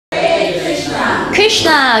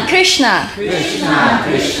Krishna, Krishna, Krishna,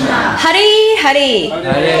 Krishna, Hare Hare,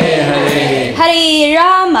 Hare Hare, Hare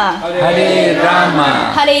Rama, Hare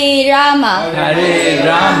Rama, Hare Rama, Hare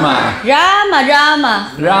Rama, Rama Rama,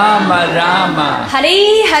 Rama Rama, Hare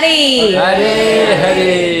Hare, Hare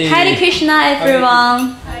Hare. Hare Krishna, everyone.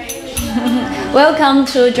 Welcome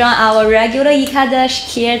to join our regular Ekadash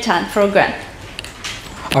Kirtan program.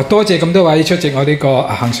 多謝咁多位出席我呢個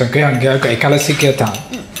恆常舉行嘅一個 Ekadasi Kirtan。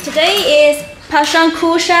 Today is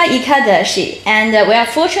Pasankusa Ekadashi, and we are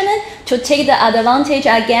fortunate to take the advantage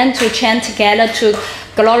again to chant together to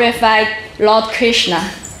glorify Lord Krishna.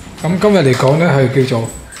 咁今日嚟講咧係叫做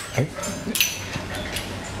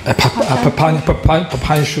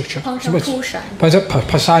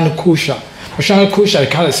Pasankusa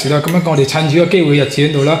Ekadasi 啦。咁樣我哋趁住個機會日子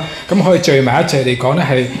喺度啦，咁可以聚埋一齊嚟講咧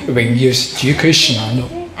係榮耀主 Krishna 喺度。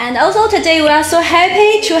 And also today we are so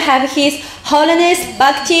happy to have His Holiness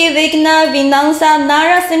Bhakti Vighna Vinasa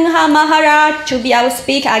Narasimha Maharaj to be our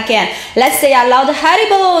speaker again. Let's say aloud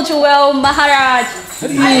Haribol to well Maharaj. 今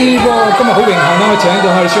日好榮幸啦，我請到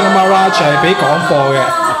我哋孫 Maharaj 係俾講課嘅。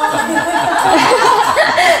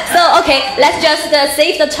So okay, let's just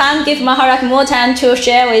save the time, give Maharaj more time to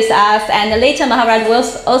share with us, and later Maharaj will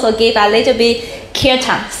also give a little bit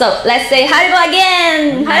Kirtan. So let's say Haribol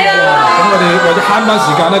again. Haribol. 咁我哋為咗慳翻時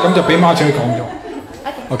間咧，咁就俾Maharaj去講咗。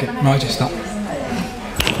Okay, Maharaj start.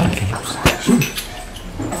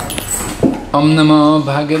 Om Namo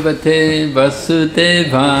Bhagavate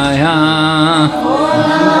Vasudevaya.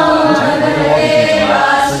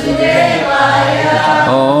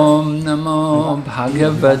 Om Namo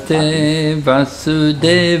Bhagavate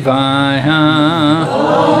Vasudevaya.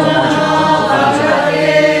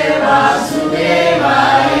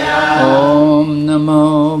 Om Namo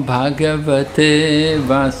Bhagavate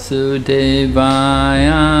Vasudevaya.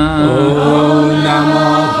 Om Namo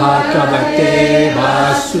Bhagavate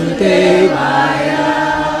Vasudevaya.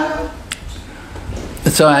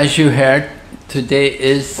 So as you heard, today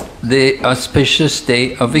is the auspicious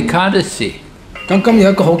day of Ekadasi. 咁今日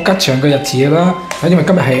一個好吉祥嘅日子啦，因為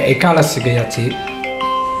今日係 Ekadasi 嘅日子。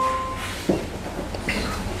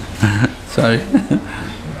Sorry.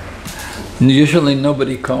 Usually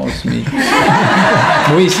nobody calls me.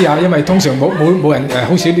 唔好意思啊，因為通常冇人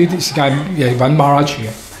好少呢啲時間嚟揾 Maharaj 嘅。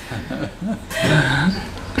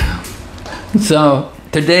So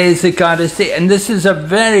today is Ekadasi, and this is a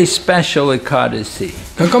very special Ekadasi.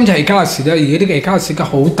 咁今日係 Ekadasi 咧，而呢個 Ekadasi 嘅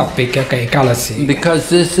好特別嘅 Ekadasi。Because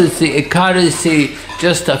this is the Ekadasi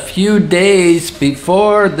just a few days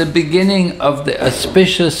before the beginning of the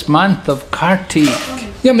auspicious month of Kartik.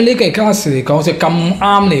 因為呢個 Ekadasi 嚟講就咁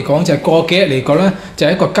啱嚟講就係過幾日嚟講咧，就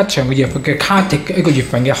係一個吉祥嘅月份嘅 Kartik 一個月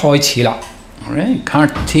份嘅開始啦。Right,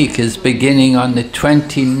 Kartik is beginning on the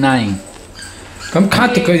 29th. 咁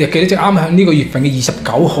Kartik 嘅日記咧就啱喺呢個月份嘅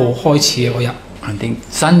29號開始嘅嗰日。I think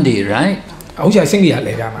Sunday, right? 好似係星期日嚟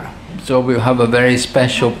㗎係嘛？ So we'll have a very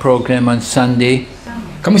special program on Sunday.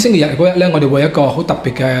 咁星期日嗰日咧，我哋會有一個好特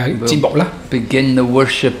別嘅節目啦。Begin the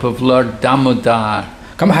worship of Lord Damodar.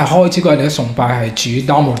 咁係開始嗰日咧，崇拜係主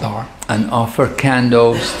Damodar。 And offer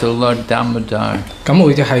candles to Lord Damodar. 咁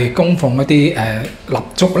會就係供奉一啲蠟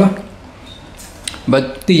燭啦， But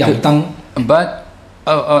啲油燈。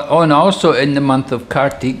 and also in the month of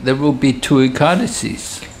Kartik there will be 2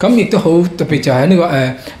 Ekadasis. 咁亦都好特別就係呢個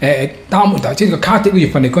Damodar，即係個 Kartik 嘅月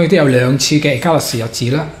份嚟講，亦都有2次嘅 Ekadasi 日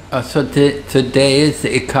子啦。So today is the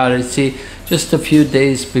Ekadasi just a few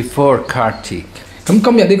days before Kartik. 咁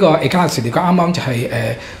今日呢個 Ekadasi 嚟講，啱啱就係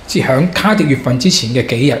即係響 Kartik 月份之前嘅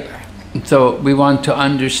幾日。 So we want to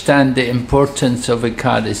understand the importance of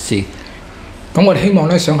Ekadasi. 咁我哋希望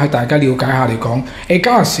咧，想喺大家了解下嚟講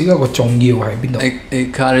 ，Ekadasi 嗰個重要喺邊度？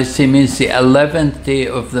 Ekadasi means the 11th day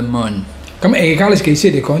of the moon. 咁 Ekadasi 嘅意思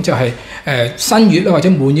嚟講就係新月啦，或者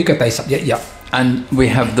滿月嘅第11日。 And we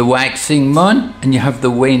have the waxing moon and you have the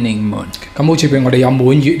waning moon. 咁好似譬如我哋有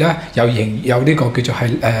滿月啦，有呢個叫做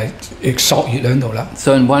係朔月喺度啦。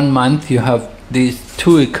 So in 1 month you have these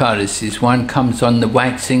 2 Ekadasis. One comes on the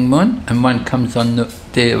waxing moon and one comes on the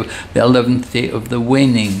 11th day of the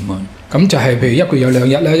waning moon. 咁就係譬如一個有2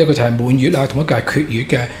日啦，一個就係滿月啦，同一個係缺月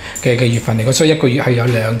嘅月份嚟講，所以一個月係有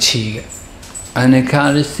2次嘅。An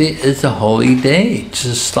Ekadasi is a holy day,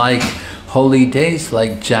 just like holy days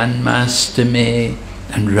like Janmashtami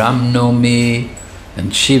and Ramnami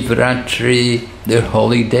and Shivratri. They're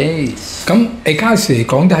holy days. 咁 Ekadasi 嚟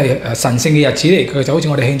講都係神聖嘅日子嚟嘅，就好似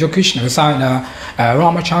我哋慶祝 Krishna 嘅生日啊、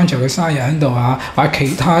Ramachandra 嘅生日喺度啊，或者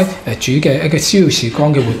其他主嘅一個逍遙時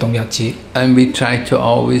光嘅活動日子。And we try to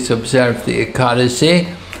always observe the Ekadasi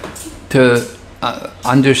to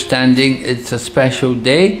understanding it's a special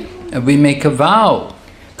day, and we make a vow.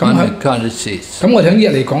 on Ekadasis. 咁我哋喺呢日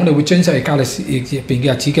嚟講，你會遵守喺加利士入邊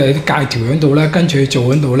嘅日子嘅一啲戒條喺度啦，跟住去做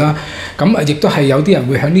喺度啦。咁亦都係有啲人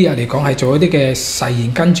會喺呢日嚟講係做一啲嘅誓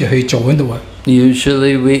言，跟住去做喺度啊。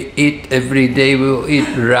Usually we eat every day. We'll eat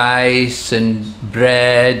rice and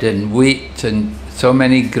bread and wheat and so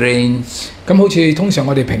many grains. 咁好似通常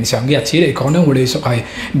我哋平常嘅日子嚟講咧，我哋屬係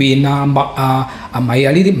麵啊、麥啊、米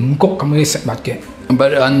啊呢啲五穀咁嘅食物嘅。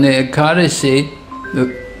But on the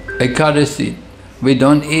Ekadasi, we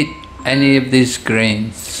don't eat any of these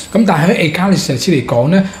grains. 咁但係喺 Ekadasi 日子嚟講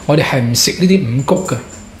咧，我哋係唔食呢啲五穀嘅。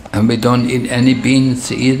And we don't eat any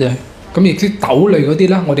beans either. 咁亦啲豆類嗰啲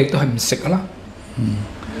啦，我哋都係唔食噶啦。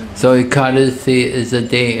So Ekadasi is a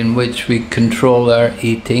day in which we control our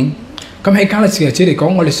eating. 咁喺加利士日子嚟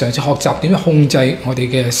講，我哋嘗試學習點樣控制我哋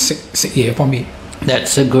嘅食嘢方面。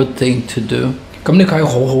That's a good thing to do. 咁呢個係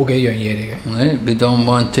好好嘅一樣嘢嚟嘅。Right? We don't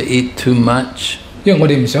want to eat too much. 因為我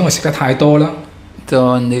哋唔想去食得太多啦。So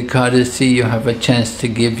on the Ekadasi, you have a chance to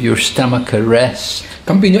give your stomach a rest.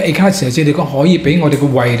 咁變咗 Ekadasi 日子嚟講，可以俾我哋個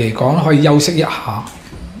胃嚟講可以休息一下。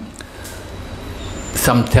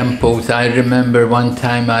Some temples, I remember one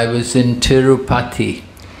time I was in Tirupati.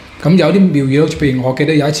 咁有啲廟宇，譬如我記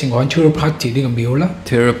得有一次我喺 Tirupati 呢個廟啦。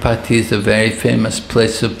Tirupati is a very famous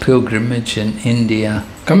place of pilgrimage in India.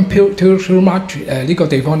 咁 Tirupati 呢個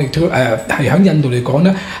地方嚟，係喺印度嚟講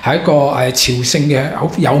咧，係一個朝聖嘅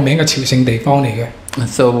好有名嘅朝聖地方嚟嘅。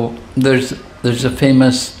So there's a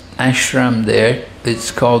famous ashram there. It's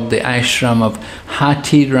called the ashram of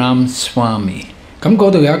Hatiram Swami. 咁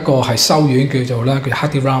嗰度有一個係修院叫做啦，叫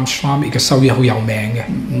Hatiram Swami 嘅修院好有名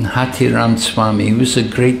嘅。Hatiram Swami, he was a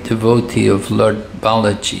great devotee of Lord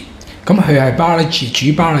Balaji. 咁佢係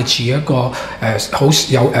主巴拉治一個好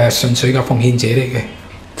有純粹嘅奉獻者嚟嘅。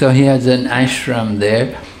So he has an ashram there,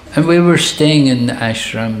 and we were staying in the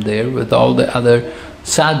ashram there with all the other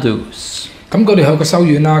sadhus. 咁嗰度有個修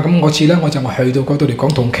院啦，咁嗰次咧我就去到嗰度嚟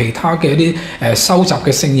講，同其他嘅一啲收集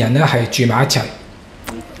嘅聖人咧係住埋一齊。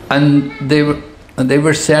And they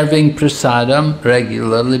were serving prasadam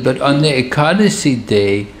regularly, but on the Ekadasi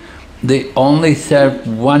day, they only serve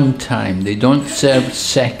one time. They don't serve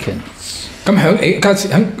seconds. 咁喺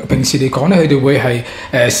平時嚟講咧，佢哋會係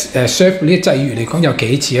serve 呢啲祭魚嚟講有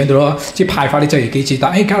幾次喺度咯，即係派發啲祭魚幾次。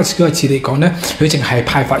但係 Ekadasi 嗰次嚟講咧，佢淨係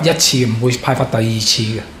派發一次，唔會派發第二次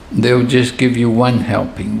嘅。They'll just give you one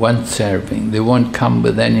helping, one serving. They won't come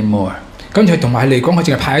with any more. 跟住同埋嚟講，佢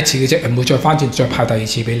淨係派一次嘅啫，唔會再翻轉再派第二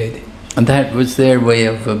次俾你哋。And that was their way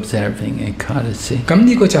of observing Ekadasi. 咁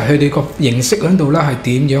呢個就係佢哋個形式喺度啦，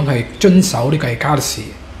係點樣係遵守呢個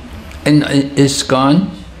Ekadasi。In ISKCON,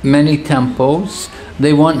 many temples,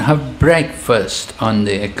 they won't have breakfast on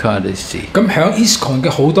the Ekadasi. 咁喺 ISKCON 嘅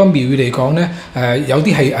好多廟宇嚟講咧，有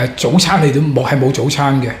啲係早餐嚟到冇早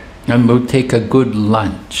餐嘅。And we'll take a good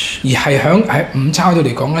lunch. 而係喺午餐度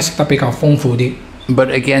嚟講咧，食得比較豐富啲。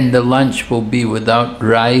But again, the lunch will be without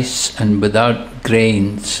rice and without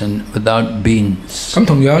grains and without beans. 咁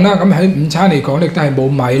同樣啦，咁喺午餐嚟講咧，都係冇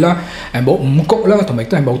米啦，冇五穀啦，同埋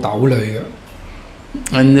都係冇豆類嘅。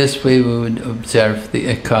And this way we would observe the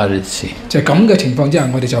Ekadasi. 就係咁嘅情況之下，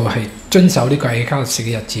我哋就係遵守呢個 Ekadasi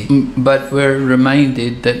嘅日子。But we're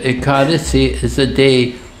reminded that Ekadasi is a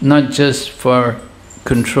day not just for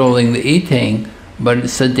controlling the eating, but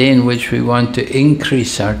it's a day in which we want to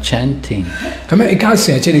increase our chanting. 咁喺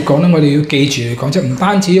Ekadasi 日子嚟講咧，我哋要記住嚟講，即係唔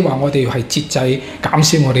單止話我哋係節制減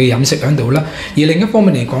少我哋嘅飲食喺度啦，而另一方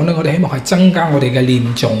面嚟講咧，我哋希望係增加我哋嘅念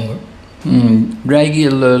誦。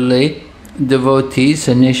Regularly, devotees,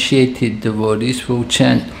 initiated devotees, will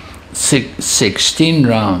chant 16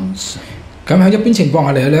 rounds. 咁喺一般情況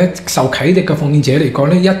下嚟咧，受啟迪嘅奉獻者嚟講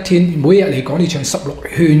咧，一天每日嚟講要唱16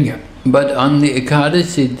圈嘅。But on the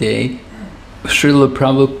Ekadasi day, Srila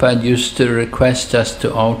Prabhupada used to request us to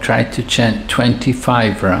all try to chant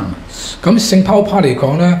 25 rounds. 咁聖泡泡嚟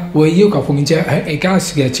講咧，會要求奉獻者喺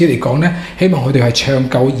Ekadasi 嘅日子嚟講咧，希望佢哋係唱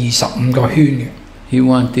夠25個圈嘅。He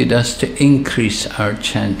wanted us to increase our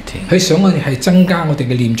chanting. 佢想我哋係增加我哋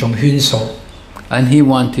嘅念誦圈數。And he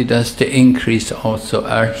wanted us to increase also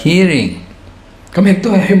our hearing. 咁亦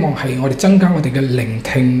都係希望係我哋增加我哋嘅聆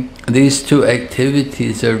聽。These two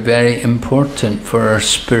activities are very important for our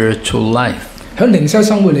spiritual life. 喺靈修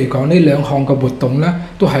生活嚟講，呢兩項嘅活動咧，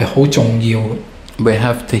都係好重要嘅。We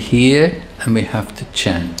have to hear and we have to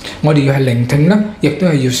chant. 我哋要係聆聽啦，亦都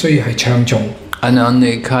係要需要係唱誦。And on the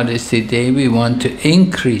Ekadasi day, we want to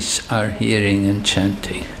increase our hearing and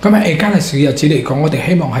chanting. 咁喺 Ekadasi 嘅日子嚟講，我哋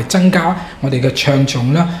希望係增加我哋嘅唱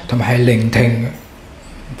誦啦，同埋係聆聽嘅。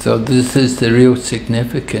So this is the real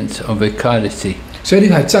significance of Ekadasi. 所以呢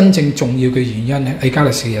個係真正重要嘅原因喺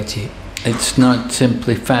Ekadasi 嘅日子。It's not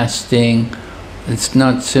simply fasting It's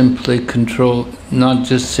not simply control, not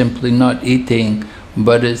just simply not eating,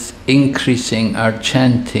 but it's increasing our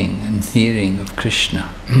chanting and hearing of Krishna.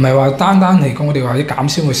 唔係話單單嚟講，我哋話要減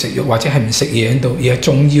少我食肉或者係唔食嘢喺度，而係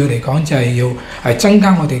重要嚟講就係要係增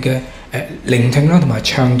加我哋嘅聆聽啦，同埋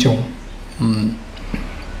唱誦。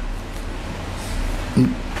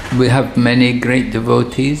We have many great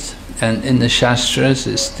devotees, and in the Shastras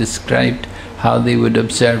it's described how they would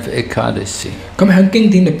observe Ekadasi. 咁喺經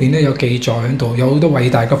典裏邊咧有記載喺度，有好多偉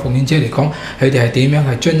大嘅奉獻者嚟講，佢哋係點樣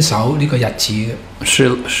係遵守呢個日子嘅。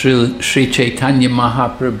Sri Chaitanya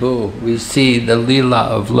Mahaprabhu, we see the Leela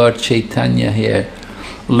of Lord Chaitanya here.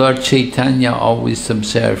 Lord Chaitanya always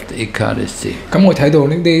observed Ekadasi. 咁我睇到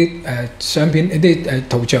呢啲相片、呢啲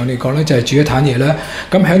圖像嚟講咧，就係主要坦爺啦。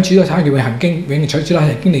咁喺主要坦爺永恆經、永恆主要坦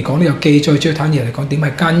爺經嚟講咧，有記載主要坦爺嚟講點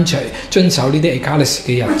係跟隨遵守呢啲 Ekadasi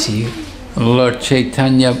嘅日子。Lord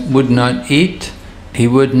Chaitanya would not eat, he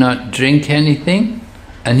would not drink anything,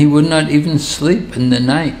 and he would not even sleep in the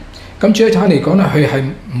night. 咁主要坦嚟講咧，佢係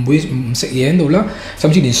唔會唔食嘢喺度啦，甚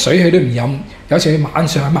至連水佢都唔飲。有時佢晚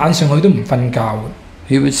上佢都唔瞓覺嘅。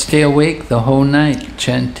He would stay awake the whole night,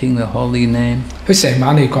 chanting the holy name. 佢成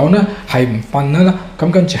晚嚟講咧係唔瞓啦，咁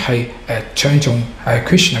跟住係唱頌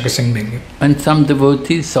Krishna 嘅聖名嘅。And some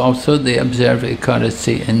devotees also they observe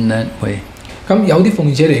Ekadasi in that way. 咁有啲奉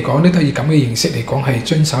獻者嚟講咧，都以咁嘅形式嚟講係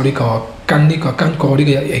遵守呢個跟過呢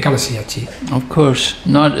個Ekadasi日子。Of course,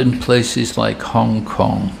 not in places like Hong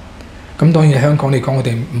Kong. 咁當然香港嚟講，我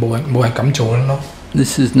哋冇人咁做咯。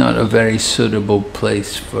This is not a very suitable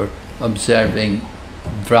place for observing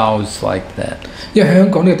vows like that. 因為香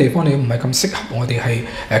港呢個地方你唔係咁適合我哋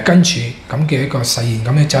係跟住咁嘅一個誓言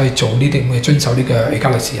咁樣走去做呢啲咁嘅遵守呢個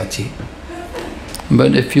Ekadasi日子。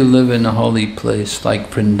But if you live in a holy place like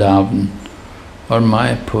Vrindavan or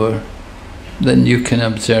Mayapur, then you can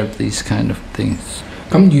observe these kind of things.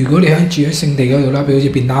 咁如果你住喺聖地嗰度啦，譬如好似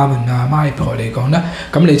便那文啊、Mayapur嚟講咧，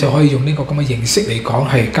咁你就可以用呢個咁嘅形式嚟講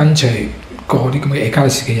係跟隨過啲咁嘅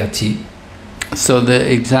Ekadasi嘅日子。So the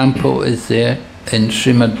example is there in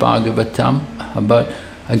Srimad Bhagavatam about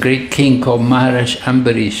a great king called Maharaj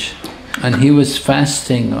Ambarish, and he was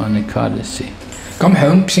fasting on Ekadasi. 咁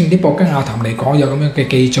喺聖典博根亞談嚟講有咁樣嘅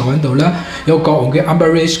記載喺度啦，有國王嘅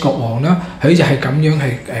Ambarish 國王啦，佢就係咁樣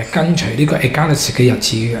係跟隨呢個Ekadasi嘅日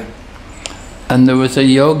子嘅。And there was a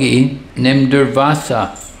yogi named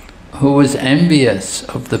Durvasa who was envious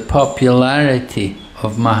of the popularity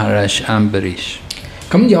of Maharaj Ambarish.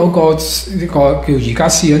 咁有個呢個叫瑜伽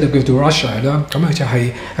師喺度叫 Durvasa 啦，咁佢就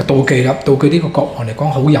係妒忌啦，妒忌呢個國王嚟講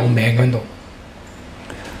好有名喺度。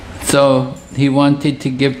So he wanted to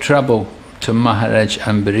give trouble to Maharaj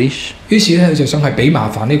Ambarish. 於是咧，佢就想係俾麻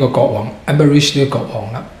煩呢個國王 Ambarish 呢個國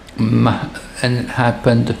王啦。And it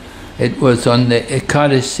happened, it was on the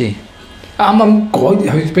Ekadasi. 啱啱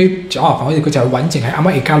佢俾咗麻煩，佢就係穩正係啱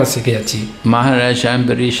啱 Ekadasi 嘅日子。Maharaj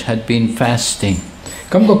Ambarish had been fasting.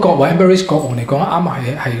 咁個國王 Ambarish 國王嚟講，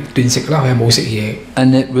啱係斷食啦，佢係冇食嘢。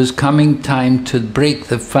And it was coming time to break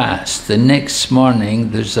the fast. The next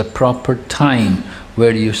morning, there's a proper time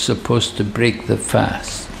where you're supposed to break the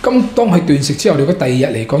fast. 咁當佢斷食之後，如果第二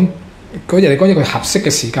日嚟講，嗰日嚟講一個合適嘅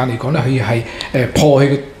時間嚟講咧，佢係破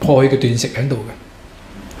佢嘅斷食喺度嘅。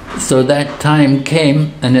So that time came,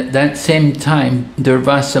 and at that same time,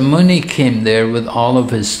 Durvasa Muni came there with all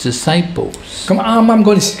of his disciples. 咁啱啱嗰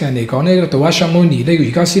段時間嚟講呢個 Durvasa Muni 呢個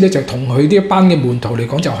瑜伽師咧就同佢呢一班嘅門徒嚟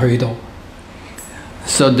講就去到。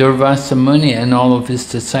So Durvasa Muni and all of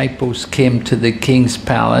his disciples came to the king's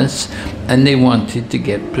palace, and they wanted to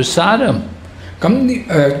get prasadam. 咁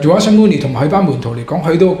Durvasa Muni 同埋佢班門徒嚟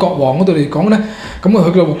講，去到國王嗰度嚟講咧，咁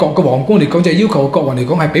佢個皇宮嚟講就要求國王嚟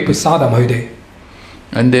講係俾 prasadam 佢哋。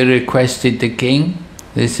And they requested the king.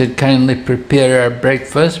 They said, "Kindly prepare our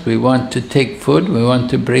breakfast. We want to take food. We want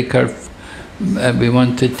to break our. We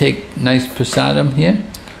want to take nice prasadam here."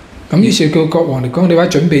 咁於是叫國王嚟講，你話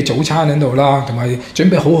準備早餐喺度啦，同埋準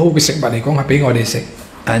備好好嘅食物嚟講係俾我哋食。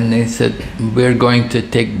And they said, "We're going to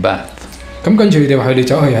take bath." 咁跟住佢哋話佢哋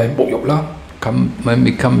走去係沐浴啦。When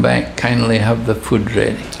we come back, kindly have the food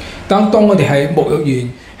ready. 當我哋係沐浴完。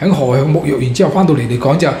喺河向沐浴完之後翻到嚟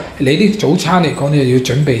講就你啲早餐嚟講你就要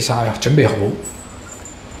準備晒，準備好。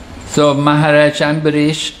So Maharaj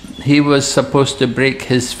Ambarish, he was supposed to break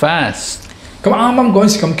his fast. 咁啱啱嗰陣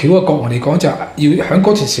時咁巧嘅國王嚟講就要喺嗰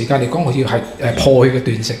段時間嚟講，我要係破佢嘅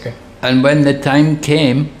斷食嘅。And when the time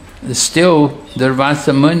came, still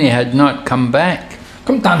Durvasa Muni had not come back.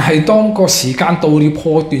 咁但係當個時間到了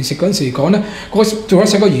破斷食嗰陣時嚟講咧，做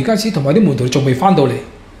咗成個瑜伽師同埋啲門徒仲未翻到嚟。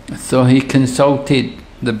So he consulted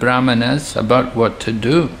the Brahmanas about what to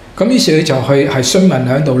do. 咁於是佢就係詢問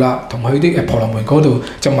喺度啦，同佢啲婆羅門嗰度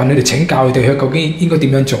就問佢哋請教佢哋佢究竟應該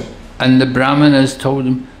點樣做。And the brahmanas told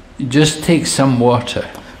him, just take some water.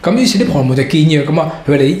 咁於是啲婆羅門就建議佢咁啊，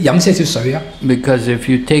佢話你飲些少水啊。Because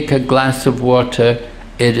if you take a glass of water,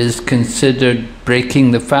 it is considered breaking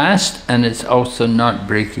the fast, and it's also not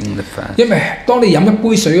breaking the fast. 因為當你飲一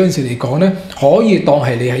杯水嗰陣時嚟講咧，可以當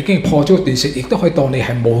係你係已經破咗個斷食，亦都可以當你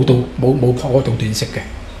係冇破到斷食嘅。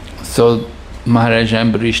So Maharaj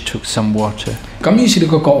Ambarish took some water. 咁於是呢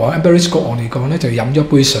個國王 Ambarish 國王嚟講咧，就飲咗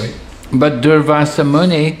杯水。But Durvasa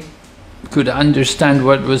Muni could understand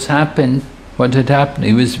what had happened.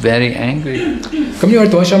 He was very angry. 咁因為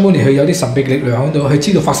到咗相般嚟，佢有啲神秘力量喺度，佢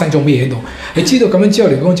知道發生咗咩喺度，佢知道咁樣之後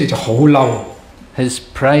嚟講，就好嬲。His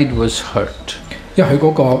pride was hurt. 因為佢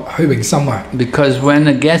嗰個虛榮心啊。Because when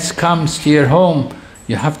a guest comes to your home,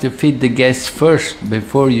 you have to feed the guest first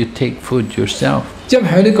before you take food yourself. 因為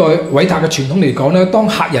喺呢個偉大嘅傳統嚟講咧，當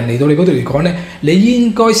客人嚟到你嗰度嚟講咧，你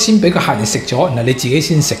應該先俾個客人食咗，然後你自己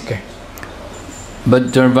先食嘅。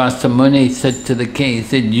But Durvasa Muni said to the king, he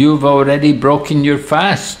said, "You've already broken your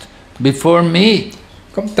fast before me."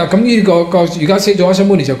 咁呢個而家寫咗相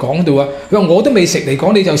般嚟就講到啊，佢話我都未食嚟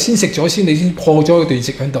講，你就先食咗先，你先破咗個斷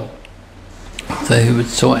食喺度。So he was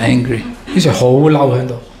so angry. 於是好嬲喺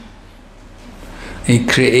度。He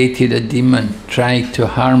created a demon, tried to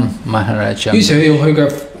harm Maharaja. 於是佢用佢嘅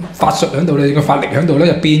法術喺度咧，個法力喺度咧，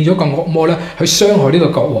就變咗個惡魔咧，去傷害呢個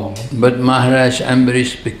國王。But Maharaj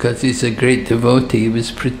Ambarish, because he's a great devotee, he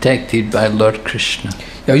was protected by Lord Krishna.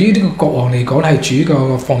 由於呢個國王嚟講係主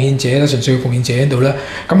個奉獻者咧，純粹嘅奉獻者喺度咧，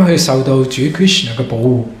咁佢受到主 Krishna 嘅保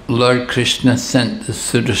護。Lord Krishna sent the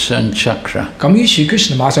Sudarshan Chakra. 咁於是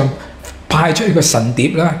Krishna 馬上派出一個神碟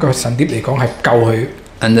啦，個神碟嚟講係救佢。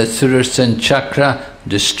And the Sudarshan Chakra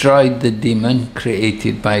destroyed the demon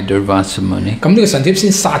created by Durvasa Muni. 咁呢個神碟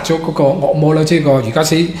先殺咗嗰個惡魔啦，即係個而家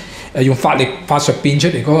先用法術變出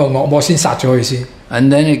嚟嗰個惡魔先殺咗佢先。And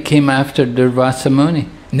then it came after Durvasa Muni.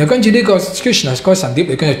 然後跟住呢個 Krishna 嗰個神碟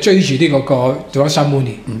嚟，跟住追住呢個 Durvasa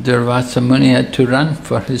Muni。Durvasa Muni had to run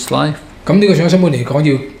for his life. 咁呢個 Durvasa Muni 嚟講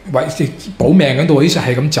要為保命喺度，於是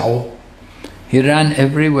係咁走。He ran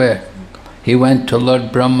everywhere. He went to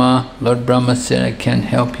Lord Brahma. Lord Brahma said, "I can't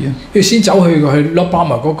help you." 佢先走去 Lord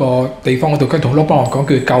Brahma 嗰個地方嗰度，跟同 Lord Brahma 講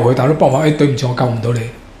叫佢救佢，但係 Lord Brahma 話：對唔住，我救唔到你。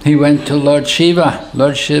He went to Lord Shiva.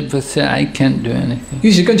 Lord Shiva said, "I can't do anything." 於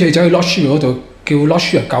是跟住走去 Lord Shiva 嗰度，叫 Lord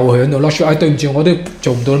Shiva 救佢喺度。Lord Shiva 對唔住，我都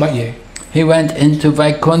做唔到乜嘢。He went into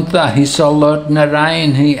Vaikuntha. He saw Lord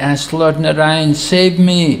Narayan. He asked Lord Narayan, "Save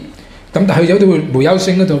me." 咁但係佢走到無憂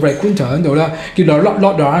星嗰度 Vaikuntha 喺度啦，叫 Lord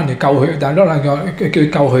Narayan 嚟救佢，但係 Lord Narayan 叫佢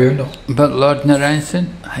救佢喺度。But Lord Narayan said,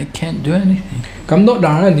 "I can't do anything." 咁 Lord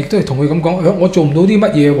Narayan 亦都係同佢咁講，我做唔到啲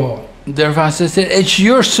乜嘢喎。Durvasa said, "It's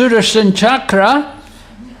your Sudarshan Chakra."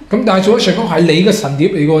 咁但係做咗上講係你嘅神碟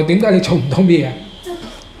嚟喎，點解你做唔到咩啊？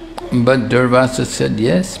 But Durvasa said,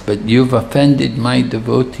 "Yes, but you've offended my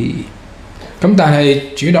devotee." 咁但係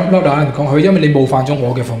主 Lord Narayan 講佢，因為你冒犯咗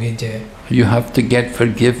我嘅奉獻者。You have to get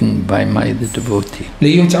forgiven by the devotee.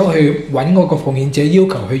 你要走去揾我個奉獻者，要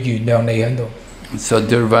求佢原諒你喺度。So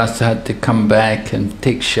Durvasa had to come back and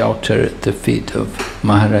take shelter at the feet of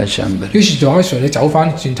Maharaj Ambarish. 於是就喺上你走翻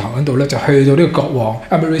轉頭喺度咧，就去到呢個國王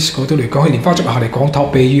Ambarish 嗰度嚟講，佢蓮花足下嚟講託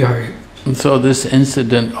庇於佢。And so this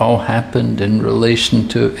incident all happened in relation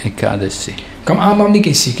to Ekadasi. 咁啱啱呢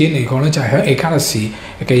件事件嚟講咧，就係喺 Ekadasi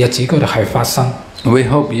嘅日子嗰度係發生。We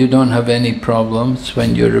hope you don't have any problems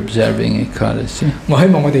when you're observing Ekadasi. 我希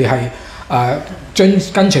望我哋係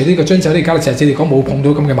跟隨呢個遵守呢個 Ekadasi 日子嚟講，冇碰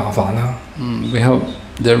到咁嘅麻煩啦。We hope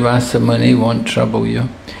Durvasa Muni won't trouble you.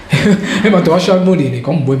 希望到咗相般年嚟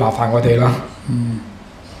講唔會麻煩我哋啦。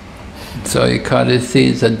So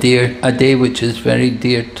Ekadasi is a day which is very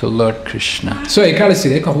dear to Lord Krishna. 所以 Ekadasi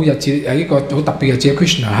係一個好日子，係一個好特別嘅日子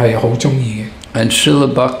 ，Krishna 係好中意嘅。And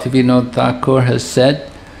Srila Bhaktivinoda Thakur has said,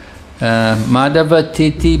 Madhava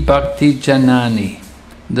Titi Bhakti Janani,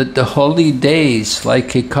 that the holy days like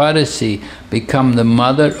Ekadasi become the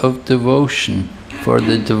mother of devotion for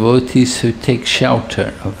the devotees who take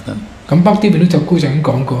shelter of them. 咁 Bhakti 就高就咁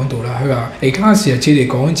講過喺度啦，佢話 Ekadasi 日子嚟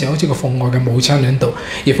講就好似個奉愛嘅母親喺度，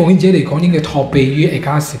而奉獻者嚟講應該託庇於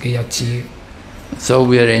Ekadasi 嘅日子。So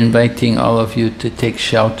we are inviting all of you to take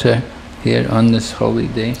shelter here on this holy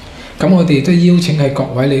day. 咁我哋都邀請係各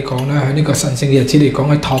位嚟講咧，喺呢個神聖嘅日子嚟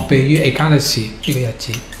講，係託庇於 Ekadasi 呢個日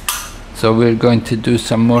子。So we're going to do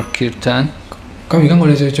some more Kirtan. 咁而家我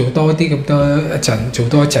哋就做多啲咁多一陣，做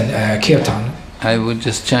多一陣Kirtan。I will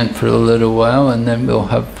just chant for a little while and then we'll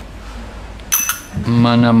have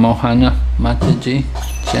Mana Mohana Mataji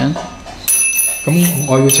chant. 咁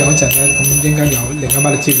我要唱一陣咧，咁應該有另一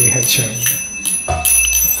班嘅機會係唱嘅。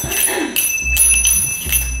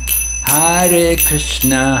Hare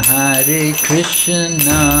Krishna,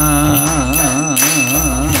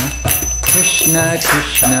 Krishna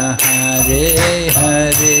Krishna Hare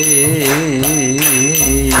Hare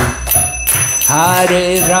Hare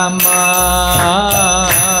Rama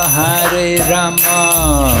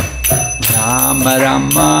Rama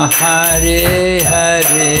Rama Hare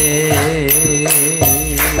Hare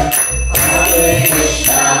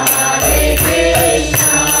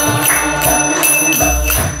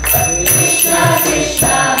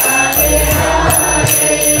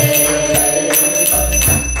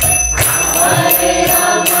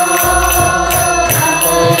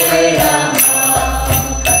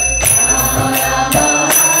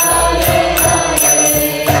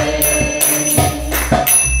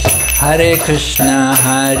Hare Krishna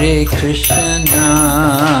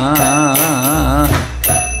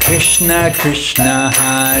Krishna Krishna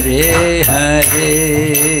Hare Hare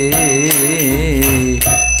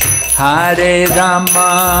Hare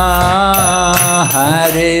Rama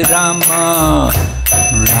Hare Krishna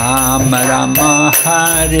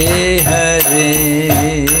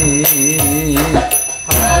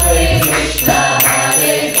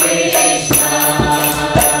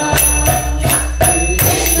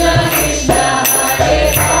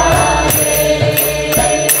Krishna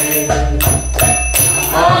Krishna Hare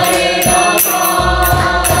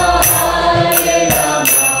Hare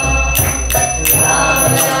Hare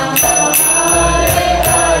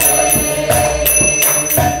Rama Rama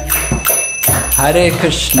Rama Hare Hare Hare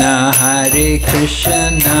Krishna Hare Krishna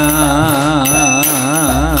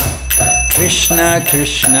Krishna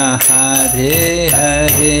Krishna Hare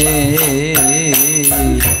Hare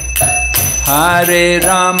Hare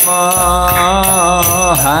Rama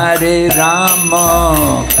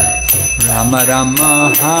Rama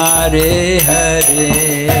Rama Hare Hare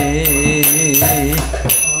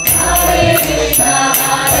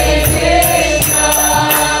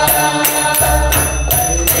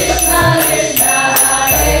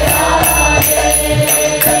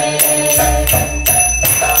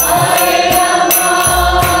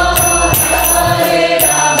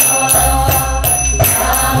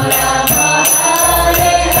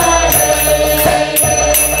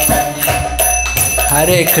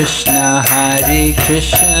Hare Krishna Hare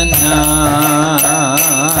Krishna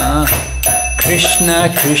Krishna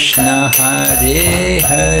Krishna Hare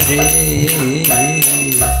Hare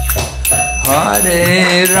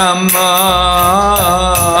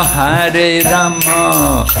Hare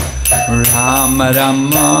Rama Rama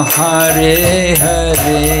Rama Hare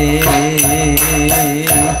Hare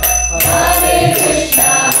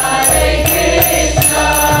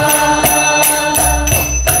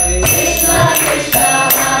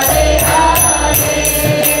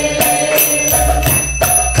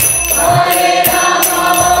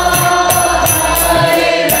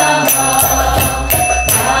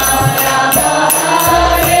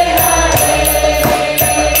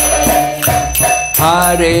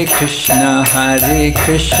Hare Krishna Hare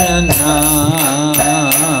Krishna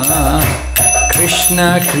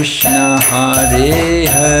Krishna Krishna Hare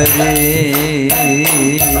Hare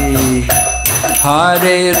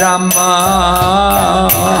Hare Rama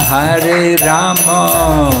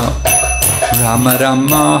Rama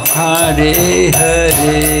Rama Hare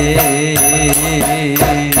Hare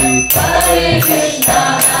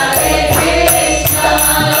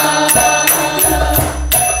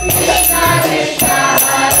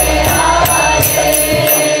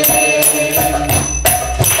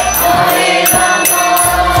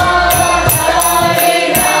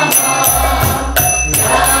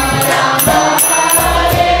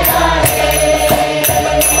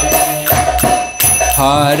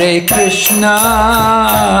Hare Krishna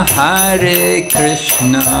Hare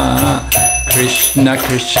Krishna Krishna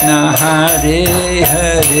Krishna Hare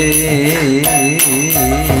Hare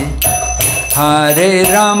Hare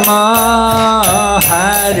Rama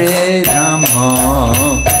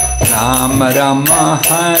Rama Rama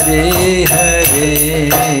Hare Hare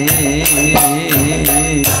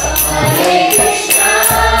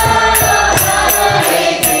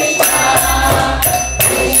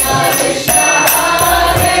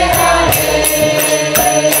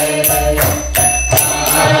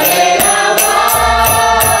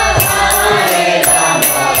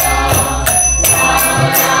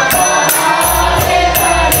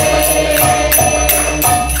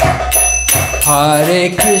Hare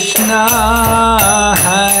Krishna Krishna Krishna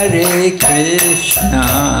Hare Krishna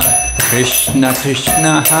Krishna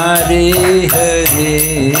Krishna Hare Hare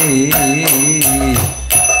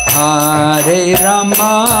Hare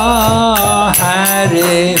Rama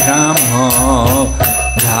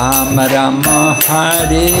Rama Rama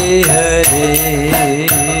Hare Hare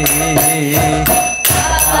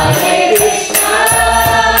Hare Krishna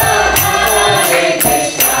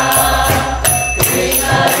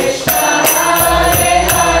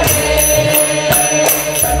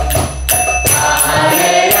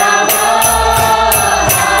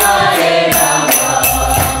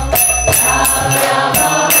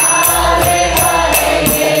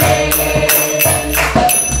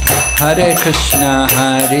Hare Krishna,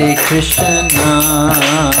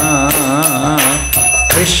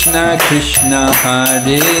 Krishna Krishna,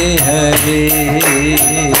 Hare Hare,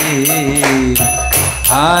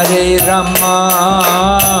 Hare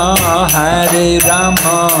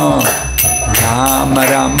Rama, Rama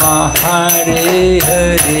Rama, Hare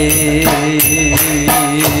Hare.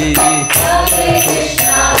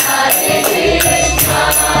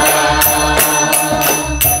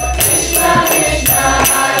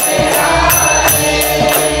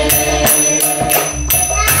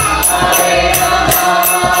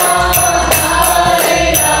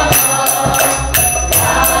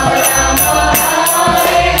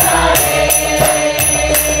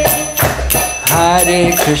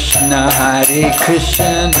 Hare Krishna,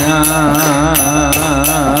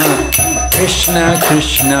 Krishna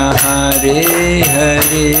Krishna, Hare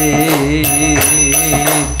Hare,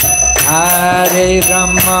 Hare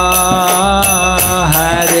Rama,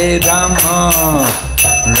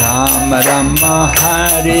 Rama Rama,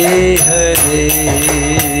 Hare Hare.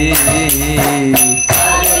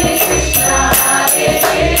 Hare Krishna,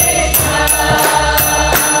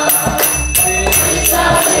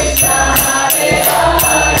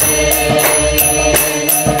 Krishna Krishna, Hare Hare,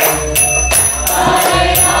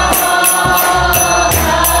 Hare Rama,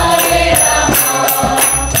 Rama Rama,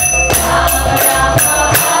 Hare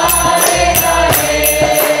Hare.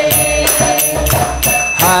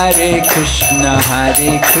 Hare Krishna,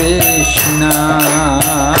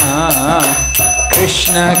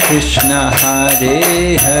 Krishna Krishna,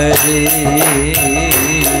 Hare Hare,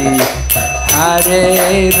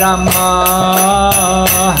 Hare Rama,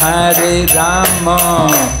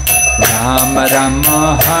 Rama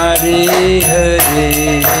Rama, Hare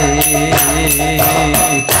Hare. Hare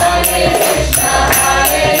Krishna,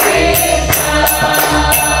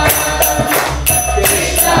 Krishna Krishna,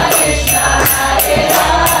 Hare Hare,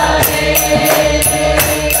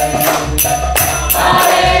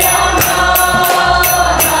 Hare Rama,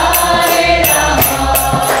 Rama Rama,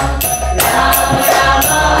 Hare Hare.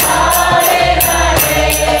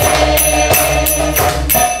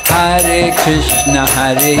 Hare Krishna,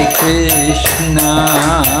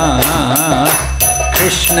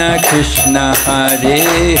 Krishna Krishna, Hare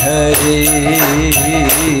Hare,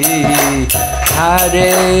 Hare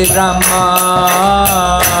Rama,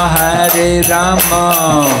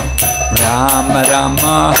 Rama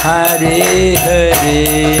Rama, Hare Hare.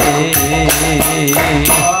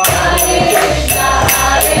 Hare Krishna,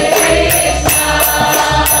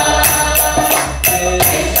 Krishna Krishna, Hare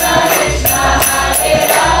Hare,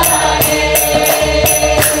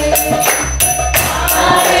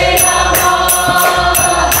 Hare Rama,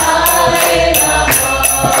 Rama Rama,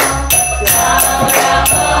 Hare Hare.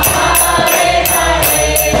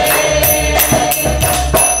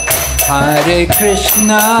 Hare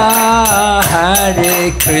Krishna,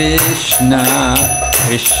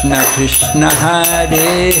 Krishna Krishna,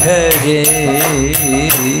 Hare Hare,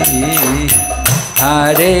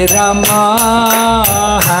 Hare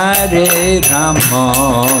Rama,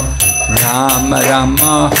 Rama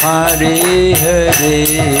Rama, Hare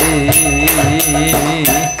Hare.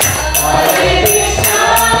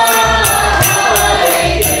 Hare Krishna,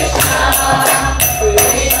 Krishna Krishna,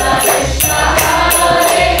 Hare Hare,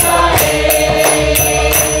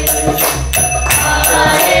 Hare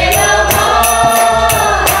Rama,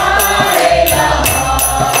 Rama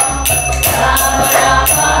Rama, Hare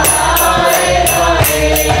Hare.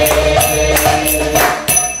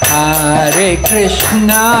 Hare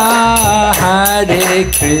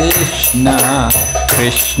Krishna,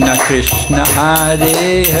 Krishna Krishna,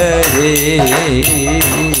 Hare Hare,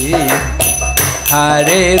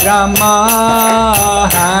 Hare Rama, Rama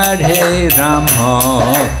Rama, Hare Hare. Hare Krishna, Krishna Krishna, Hare Hare, Hare Rama,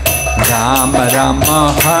 Rama Rama,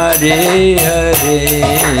 Hare Hare.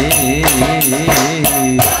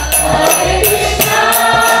 Hare Krishna,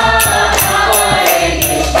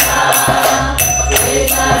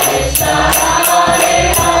 Krishna Krishna, Hare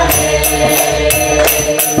Hare,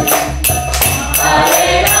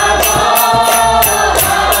 Hare Rama,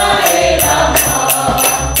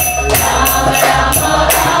 Rama Rama,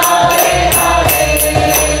 Hare Hare.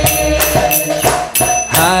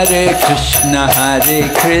 Hare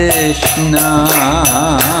Krishna,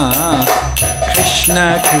 Krishna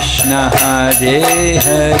Krishna, Hare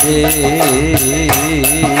Hare,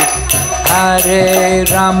 Hare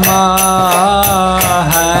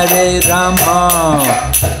Rama,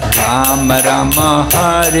 Rama Rama,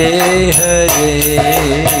 Hare Hare.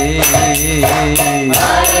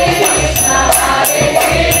 Hare Krishna,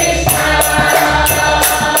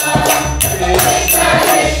 Krishna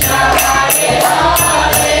Krishna, Hare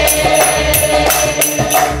Hare,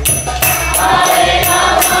 Hare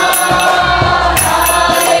Rama,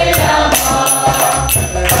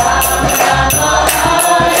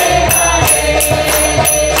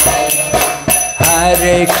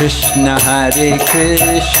 Krishna,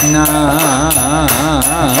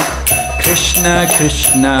 Krishna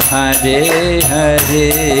Krishna, Hare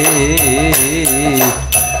Hare,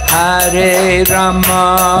 Hare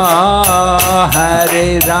Rama,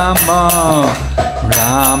 Hare Rama,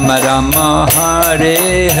 Rama Rama,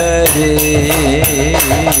 Hare Hare.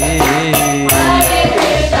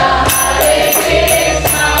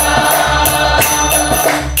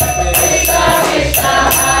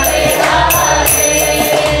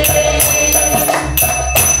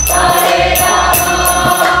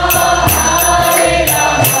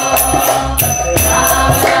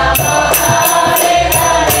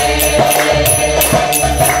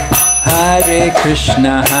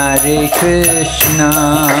 Hare Krishna,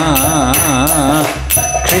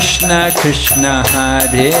 Krishna Krishna,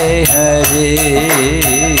 Hare Hare,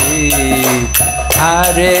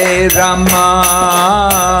 Hare Rama,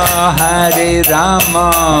 Hare Rama,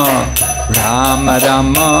 Rama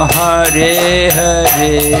Rama, Hare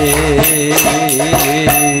Hare.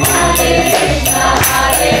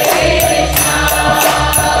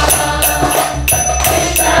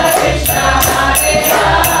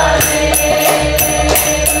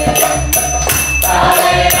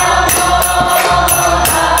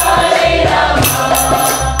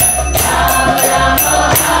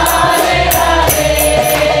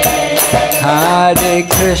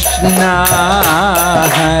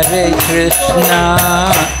 Hare Krishna,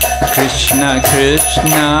 Krishna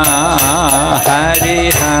Krishna,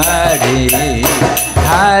 Hare Hare,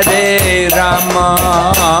 Hare Rama,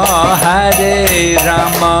 Hare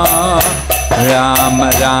Rama, Rama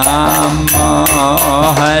Rama,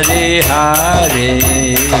 Hare Hare.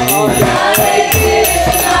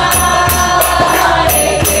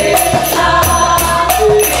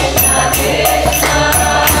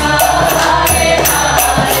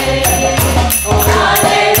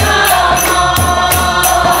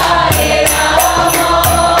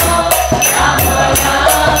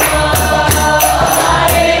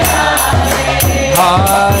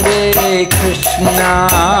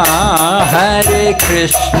 Hare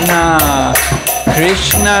Krishna,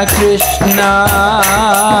 Krishna Krishna,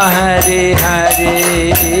 Hare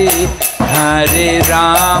Hare, Hare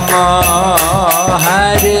Rama,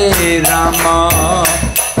 Hare Rama,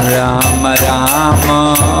 Rama Rama,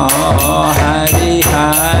 Hare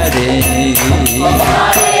Hare.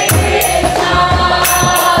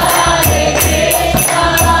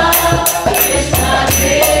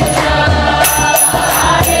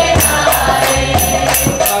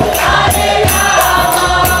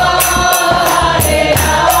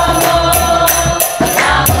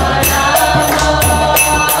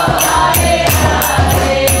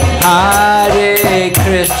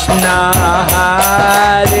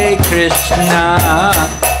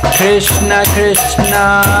 Krishna Krishna,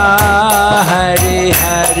 Hare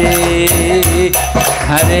Hare,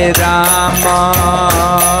 Hare Rama,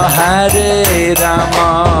 Hare Rama,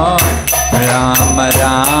 Rama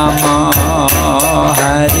Rama,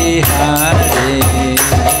 Hare Hare.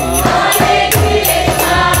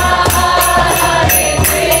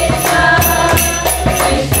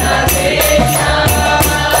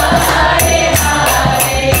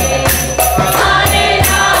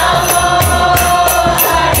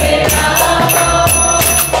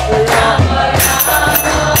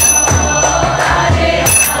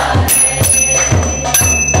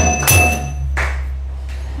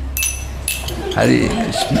 Hare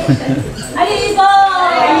Krishna.